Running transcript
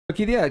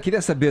Eu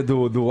queria saber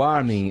do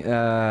Armin.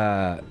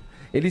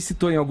 Ele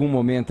citou em algum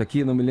momento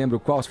aqui, não me lembro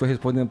qual, se foi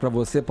respondendo para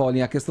você,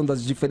 Paulinha, a questão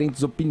das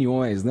diferentes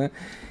opiniões, né?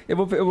 Eu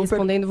vou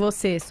Respondendo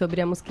você sobre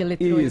a música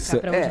eletrônica,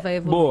 para onde vai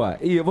evoluir. Boa.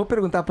 E eu vou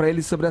perguntar para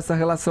ele sobre essa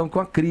relação com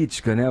a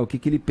crítica, né? O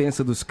que ele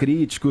pensa dos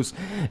críticos,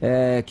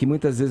 que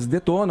muitas vezes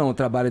detonam o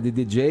trabalho de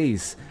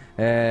DJs,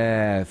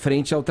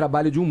 frente ao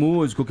trabalho de um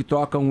músico que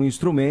toca um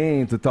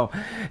instrumento e tal.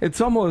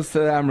 It's almost,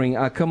 Armin,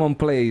 a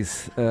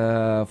commonplace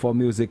for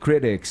music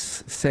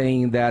critics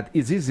saying that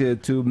it's easier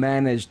to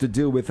manage to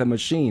deal with a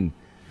machine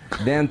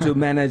than to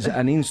manage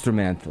an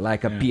instrument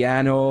like a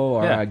piano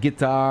or a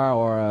guitar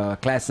or a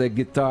classic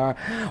guitar.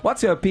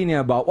 What's your opinion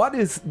about what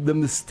is the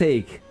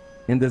mistake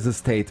in this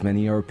statement,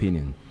 in your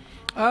opinion?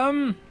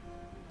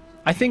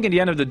 I think at the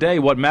end of the day,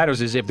 what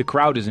matters is if the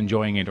crowd is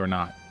enjoying it or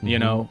not. You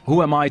know,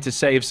 who am I to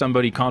say if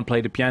somebody can't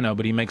play the piano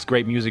but he makes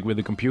great music with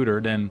a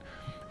computer? Then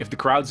if the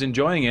crowd's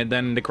enjoying it,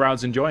 then the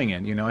crowd's enjoying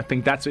it. You know, I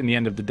think that's in the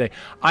end of the day.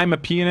 I'm a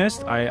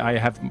pianist. I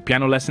have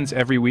piano lessons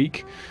every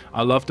week.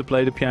 I love to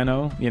play the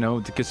piano, you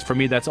know, because for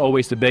me that's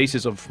always the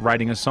basis of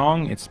writing a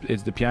song.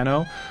 It's the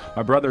piano.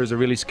 My brother is a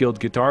really skilled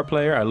guitar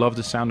player. I love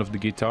the sound of the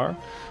guitar.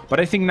 But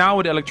I think now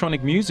with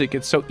electronic music,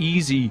 it's so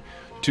easy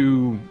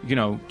to, you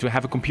know, to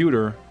have a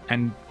computer,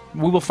 and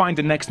we will find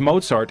the next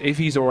Mozart if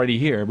he's already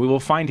here. We will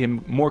find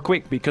him more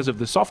quick because of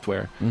the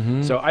software.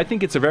 So I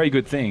think it's a very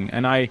good thing,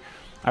 and I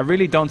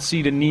really don't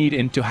see the need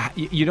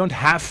you don't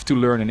have to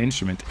learn an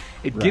instrument.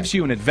 It gives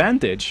you an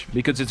advantage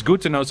because it's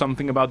good to know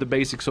something about the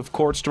basics of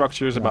chord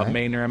structures, about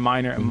minor and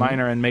minor,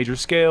 minor and major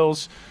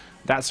scales,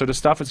 that sort of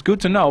stuff. It's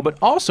good to know, but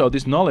also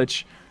this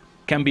knowledge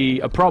can be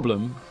a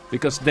problem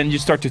because then you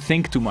start to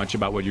think too much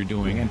about what you're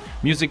doing. And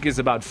music is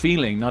about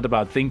feeling, not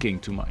about thinking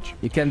too much.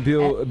 You can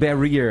build a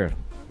barrier.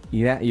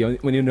 Yeah,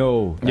 when you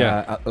know,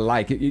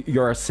 like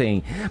you're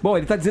saying. Bom,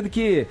 ele tá dizendo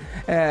que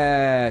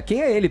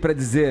quem é ele para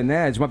dizer,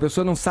 né? De uma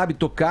pessoa não sabe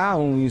tocar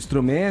um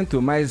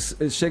instrumento, mas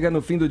chega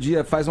no fim do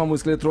dia, faz uma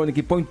música eletrônica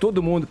e põe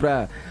todo mundo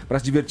para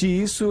se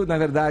divertir. Isso, na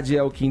verdade,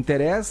 é o que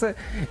interessa.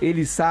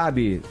 Ele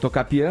sabe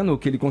tocar piano, o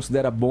que ele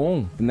considera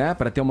bom, né?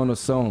 Para ter uma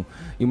noção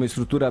e uma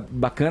estrutura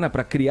bacana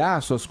para criar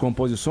suas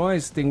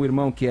composições. Tem um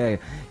irmão que é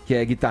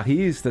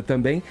guitarrista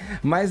também,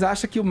 mas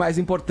acha que o mais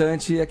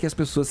importante é que as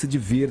pessoas se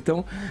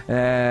divirtam.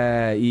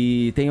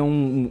 E tenha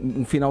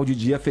um final de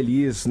dia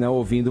feliz, né,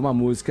 ouvindo a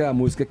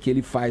música que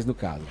ele faz no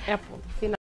caso.